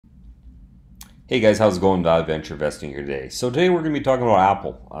Hey guys, how's it going? Value Venture Investing here today. So today we're going to be talking about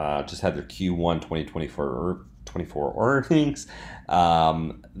Apple. Just had their Q1 2024 earnings.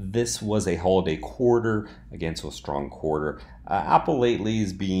 This was a holiday quarter, again, so a strong quarter. Apple lately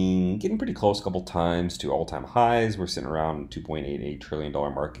is getting pretty close a couple times to all-time highs. We're sitting around $2.88 trillion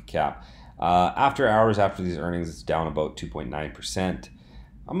market cap. After hours after these earnings, it's down about 2.9%.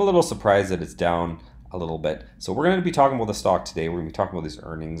 I'm a little surprised that it's down a little bit. So we're going to be talking about the stock today. We're going to be talking about these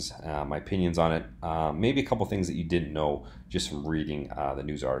earnings, my opinions on it, maybe a couple things that you didn't know just from reading the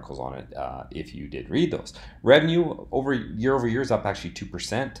news articles on it, if you did read those. Revenue year over year is up actually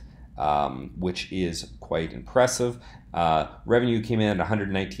 2%, which is quite impressive. Revenue came in at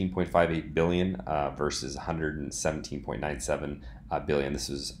 119.58 billion versus 117.97 billion. This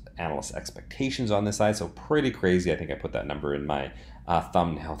is analyst expectations on this side, so pretty crazy. I think I put that number in my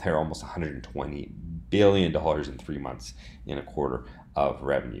thumbnail there, almost 120 billion dollars in 3 months in a quarter of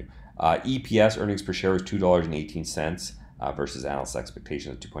revenue. EPS, earnings per share, was $2.18 versus analyst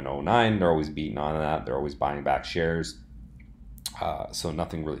expectations of 2.09. They're always beating on that. They're always buying back shares. So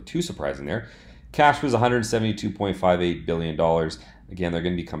nothing really too surprising there. Cash was $172.58 billion. Again, they're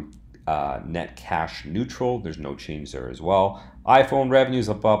going to become net cash neutral. There's no change there as well. iPhone revenue is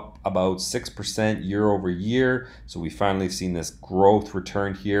up about 6% year over year. So we finally seen this growth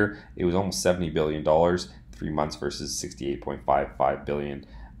return here. It was almost $70 billion 3 months versus 68.55 billion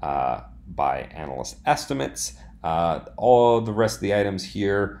by analyst estimates. All the rest of the items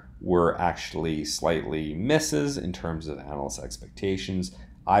here were actually slightly misses in terms of analyst expectations.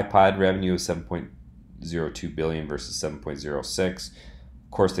 iPad revenue is 7.02 billion versus 7.06.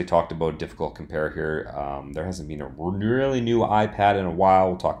 Of course, they talked about difficult compare here. There hasn't been a really new iPad in a while.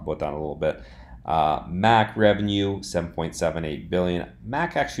 We'll talk about that in a little bit. Mac revenue, 7.78 billion.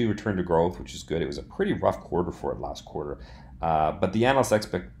 Mac actually returned to growth, which is good. It was a pretty rough quarter for it last quarter. But the analyst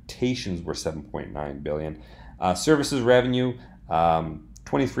expectations were 7.9 billion. Services revenue,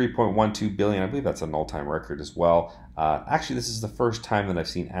 23.12 billion. I believe that's an all-time record as well. Actually, this is the first time that I've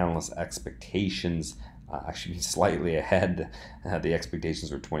seen analyst expectations actually slightly ahead. The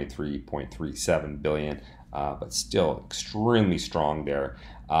expectations were 23.37 billion, but still extremely strong there.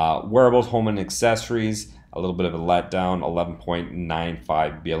 Wearables, home and accessories, a little bit of a letdown,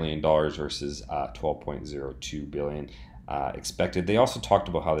 $11.95 billion versus 12.02 billion expected. They also talked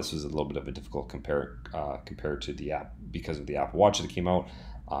about how this was a little bit of a difficult compare compared to the app because of the Apple Watch that came out,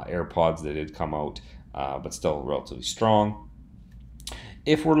 AirPods that did come out, but still relatively strong.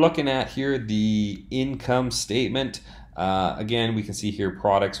 If we're looking at here the income statement, again, we can see here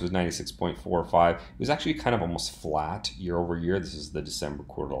products was 96.45. It was actually kind of almost flat year over year. This is the December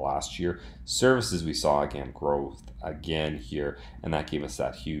quarter last year. Services, we saw again growth again here, and that gave us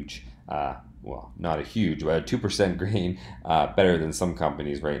that huge, well, not a huge, but a 2% gain, better than some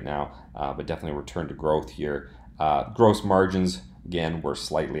companies right now, but definitely return to growth here. Gross margins, again, were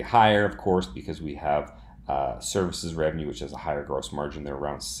slightly higher, of course, because we have services revenue, which has a higher gross margin. They're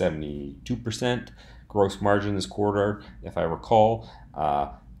around 72% gross margin this quarter, if I recall.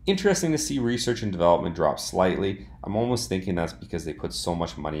 Interesting to see research and development drop slightly. I'm almost thinking that's because they put so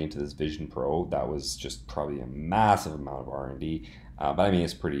much money into this Vision Pro. That was just probably a massive amount of R&D. But I mean,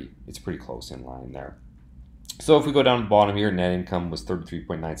 it's pretty close in line there. So if we go down to the bottom here, net income was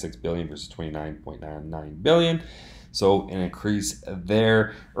 33.96 billion versus 29.99 billion. So an increase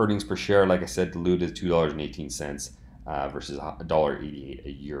there. Earnings per share, like I said, diluted $2.18 versus $1.88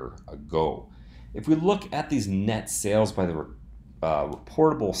 a year ago. If we look at these net sales by the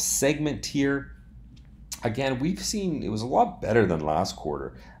reportable segment here, again, we've seen it was a lot better than last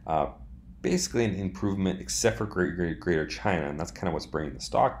quarter. Basically an improvement except for Greater China, and that's kind of what's bringing the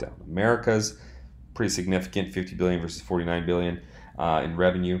stock down. America's pretty significant, 50 billion versus 49 billion in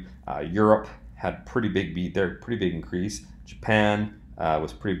revenue. Europe had pretty big beat there, pretty big increase. Japan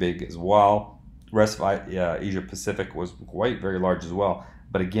was pretty big as well. The rest of Asia Pacific was very large as well.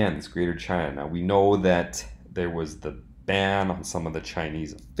 But again, it's Greater China. Now we know that there was the ban on some of the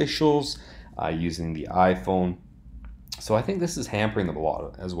Chinese officials using the iPhone. So I think this is hampering them a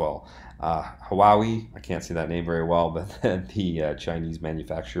lot as well. Huawei, I can't say that name very well, but the Chinese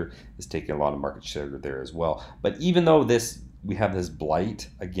manufacturer is taking a lot of market share there as well. But even though we have this blight,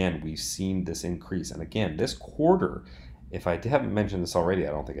 again, we've seen this increase. And again, this quarter, if I haven't mentioned this already, I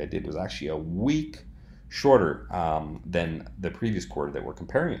don't think I did, was actually a week shorter than the previous quarter that we're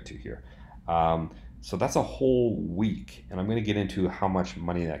comparing it to here. So that's a whole week. And I'm going to get into how much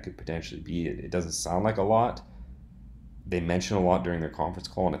money that could potentially be. It doesn't sound like a lot. They mention a lot during their conference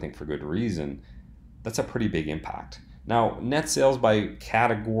call, and I think for good reason. That's a pretty big impact. Now, net sales by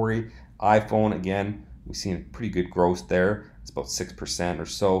category, iPhone, again, we've seen pretty good growth there. It's about 6% or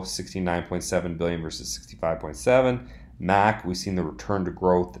so, 69.7 billion versus 65.7. Mac, we've seen the return to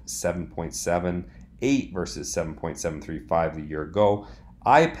growth, 7.78 versus 7.735 a year ago.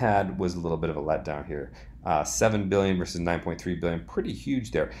 iPad was a little bit of a letdown here, 7 billion versus 9.3 billion, pretty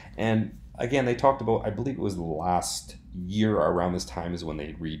huge there. And again, they talked about, I believe it was last year around this time is when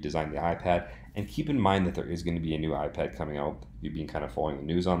they redesigned the iPad. And keep in mind that there is going to be a new iPad coming out. You've been kind of following the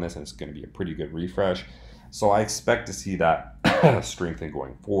news on this, and it's going to be a pretty good refresh. So I expect to see that strengthen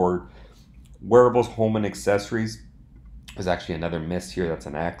going forward. Wearables, home, and accessories is actually another miss here. That's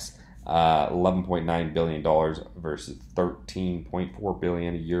an X. $11.9 billion versus $13.4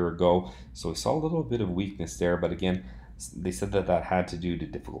 billion a year ago. So we saw a little bit of weakness there, but again, they said that that had to do to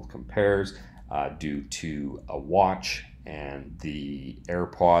difficult compares due to a watch and the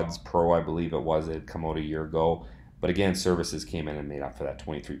AirPods Pro, I believe it was, it had come out a year ago. But again, services came in and made up for that,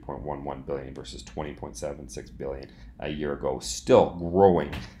 23.11 billion versus 20.76 billion a year ago. Still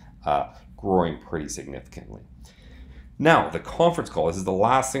growing pretty significantly. Now, the conference call. This is the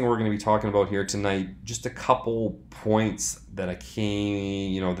last thing we're going to be talking about here tonight. Just a couple points that I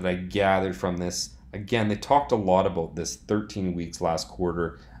gathered from this. Again, they talked a lot about this 13 weeks last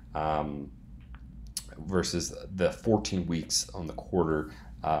quarter versus the 14 weeks on the quarter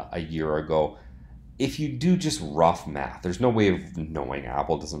a year ago. If you do just rough math, there's no way of knowing.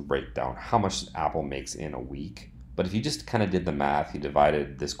 Apple doesn't break down how much Apple makes in a week. But if you just kind of did the math, you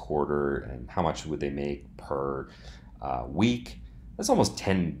divided this quarter and how much would they make per week, that's almost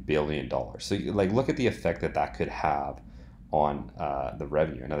 $10 billion. So look at the effect that could have on the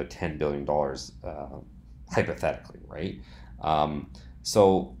revenue, another $10 billion hypothetically, right?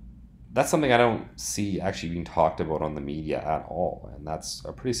 So that's something I don't see actually being talked about on the media at all, and that's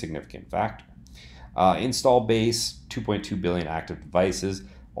a pretty significant factor. Install base, 2.2 billion active devices,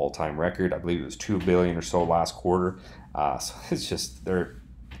 all-time record. I believe it was 2 billion or so last quarter. So it's just their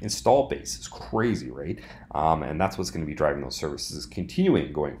install base is crazy, right? And that's what's going to be driving those services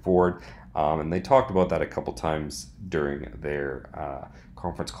continuing going forward. And they talked about that a couple times during their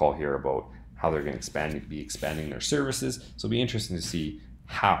conference call here about how they're going to be expanding their services. So it'll be interesting to see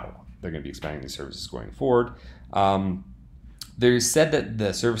how they're going to be expanding these services going forward. They said that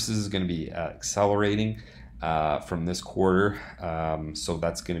the services is going to be accelerating from this quarter. So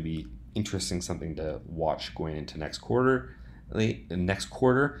that's going to be interesting, something to watch going into next quarter. But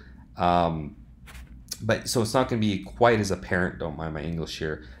so it's not going to be quite as apparent, don't mind my English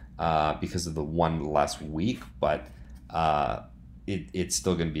here, because of the one less week, but it's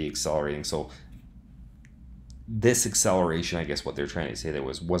still going to be accelerating. So this acceleration, I guess what they're trying to say there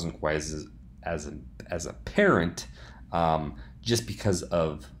wasn't quite as apparent just because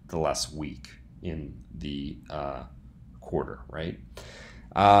of the last week in the quarter, right?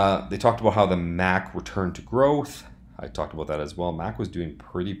 They talked about how the Mac returned to growth. I talked about that as well. Mac was doing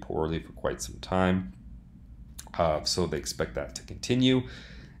pretty poorly for quite some time. So they expect that to continue.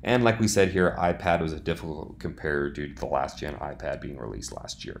 And like we said here, iPad was a difficult compare due to the last gen iPad being released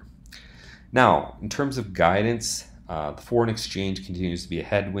last year. Now, in terms of guidance, the foreign exchange continues to be a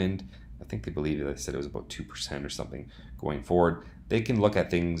headwind. I think they said it was about 2% or something going forward. They can look at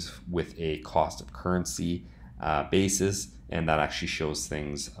things with a cost of currency basis, and that actually shows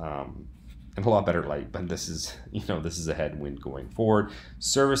things in a lot better light. But this is a headwind going forward.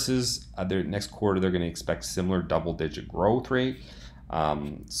 Services, their next quarter, they're going to expect similar double-digit growth rate.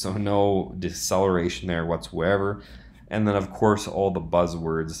 So no deceleration there whatsoever. And then, of course, all the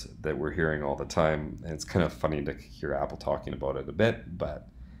buzzwords that we're hearing all the time. And it's kind of funny to hear Apple talking about it a bit, but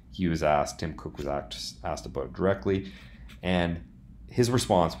Tim Cook was asked about it directly. And his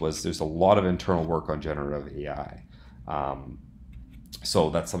response was there's a lot of internal work on generative AI. So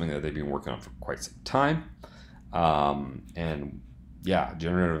that's something that they've been working on for quite some time. And yeah,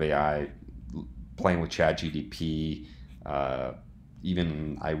 generative AI, playing with ChatGPT,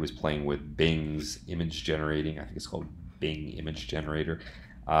 even I was playing with Bing's image generating. I think it's called Bing Image Generator,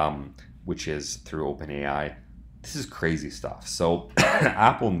 which is through OpenAI. This is crazy stuff. So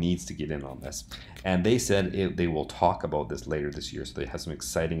Apple needs to get in on this. And they said they will talk about this later this year. So they have some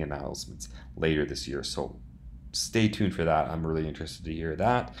exciting announcements later this year. So stay tuned for that. I'm really interested to hear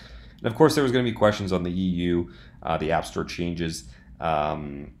that. And of course, there was going to be questions on the EU, the App Store changes.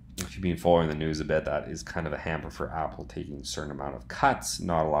 If you've been following the news a bit, that is kind of a hamper for Apple, taking a certain amount of cuts,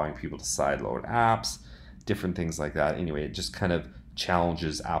 not allowing people to sideload apps, different things like that. Anyway, it just kind of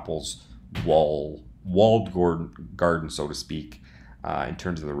challenges Apple's walled garden, so to speak, in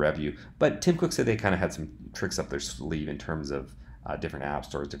terms of the revenue. But Tim Cook said they kind of had some tricks up their sleeve in terms of different app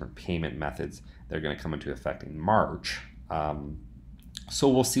stores, different payment methods that are going to come into effect in March. So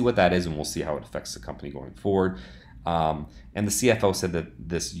we'll see what that is, and we'll see how it affects the company going forward. And the CFO said that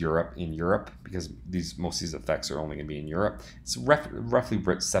this in Europe, because most of these effects are only going to be in Europe, it's roughly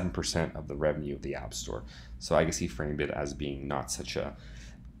 7% of the revenue of the App Store. So I guess he framed it as being not such a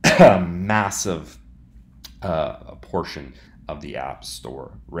massive portion of the App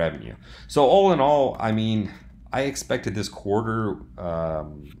Store revenue. So all in all, I mean, I expected this quarter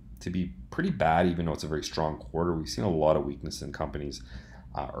to be pretty bad, even though it's a very strong quarter. We've seen a lot of weakness in companies'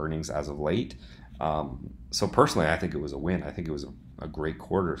 earnings as of late. So personally, I think it was a win. I think it was a great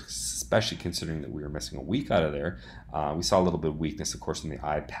quarter, especially considering that we were missing a week out of there. We saw a little bit of weakness, of course, in the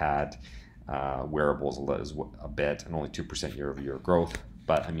iPad wearables a bit, and only 2% year-over-year growth.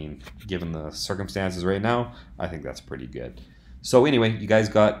 But I mean, given the circumstances right now, I think that's pretty good. So anyway, you guys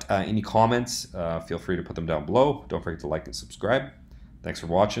got any comments? Feel free to put them down below. Don't forget to like and subscribe. Thanks for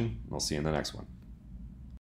watching. I'll see you in the next one.